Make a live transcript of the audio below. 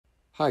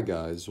Hi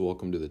guys,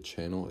 welcome to the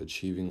channel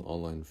Achieving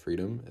Online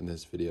Freedom. In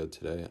this video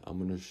today, I'm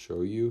going to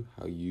show you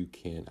how you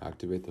can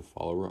activate the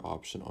follower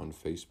option on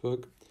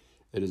Facebook.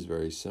 It is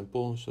very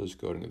simple, so let's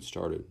go ahead and get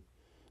started.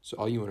 So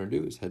all you want to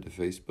do is head to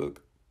Facebook,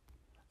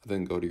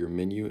 then go to your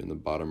menu in the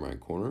bottom right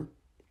corner.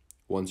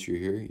 Once you're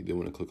here, you then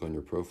want to click on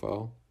your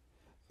profile.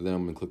 Then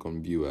I'm going to click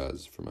on View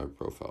As for my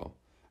profile.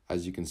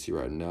 As you can see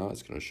right now,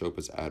 it's going to show up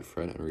as Add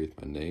Friend underneath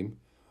my name.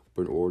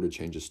 But in order to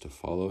change this to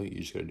follow, you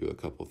just got to do a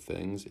couple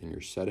things in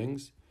your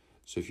settings.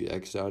 So if you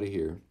X out of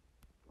here,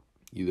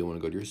 you then want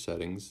to go to your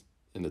settings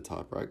in the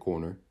top right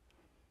corner.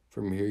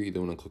 From here, you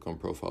then want to click on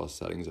profile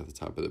settings at the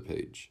top of the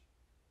page.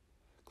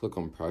 Click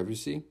on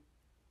privacy,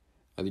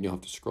 and then you'll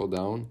have to scroll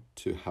down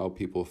to how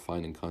people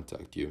find and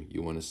contact you.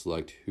 You want to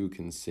select who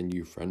can send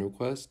you friend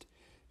requests.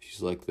 If you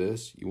select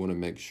this, you want to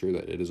make sure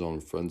that it is on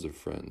friends of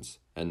friends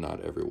and not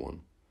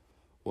everyone.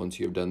 Once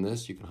you have done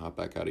this, you can hop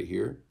back out of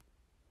here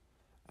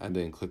and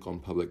then click on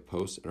public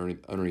posts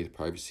underneath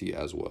privacy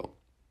as well.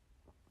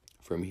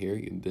 From here,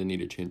 you then need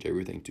to change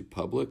everything to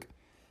public.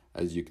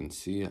 As you can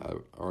see, I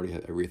already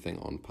have everything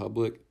on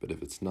public, but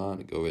if it's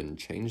not, go ahead and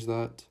change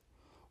that.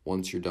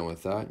 Once you're done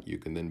with that, you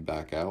can then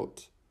back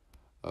out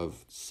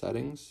of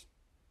settings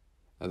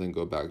and then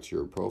go back to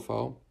your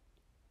profile.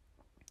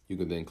 You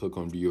can then click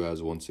on View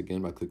As once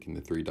again by clicking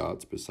the three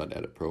dots beside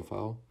Edit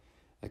Profile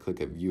and click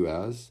at View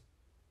As.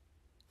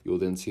 You will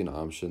then see an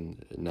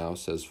option. It now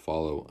says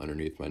Follow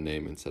underneath my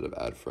name instead of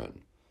Add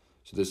Friend.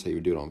 So this is how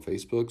you do it on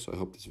Facebook. So I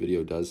hope this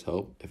video does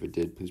help. If it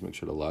did, please make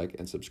sure to like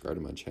and subscribe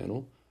to my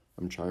channel.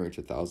 I'm trying to reach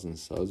 1,000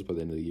 subs by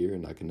the end of the year,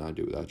 and I cannot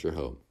do it without your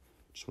help.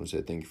 Just want to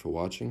say thank you for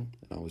watching,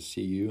 and I will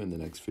see you in the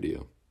next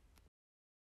video.